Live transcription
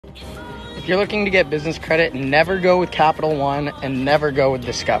If you're looking to get business credit, never go with Capital One and never go with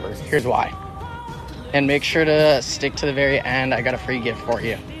Discover. Here's why. And make sure to stick to the very end. I got a free gift for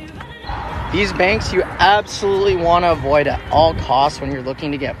you. These banks you absolutely want to avoid at all costs when you're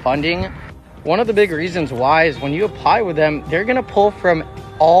looking to get funding. One of the big reasons why is when you apply with them, they're going to pull from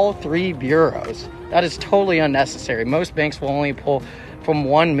all three bureaus. That is totally unnecessary. Most banks will only pull from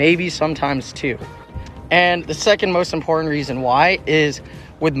one, maybe sometimes two. And the second most important reason why is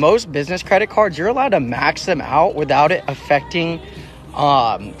with most business credit cards, you're allowed to max them out without it affecting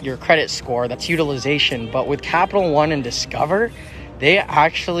your credit score. That's utilization. But with Capital One and Discover, they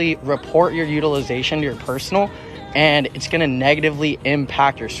actually report your utilization to your personal, and it's going to negatively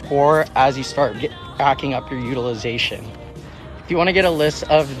impact your score as you start backing up your utilization. If you want to get a list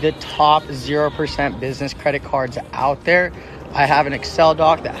of the top 0% business credit cards out there, I have an Excel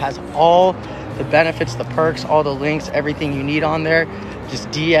doc that has all the benefits, the perks, all the links, everything you need on there. Just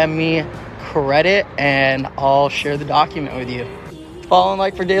DM me credit and I'll share the document with you. Follow and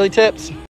like for daily tips.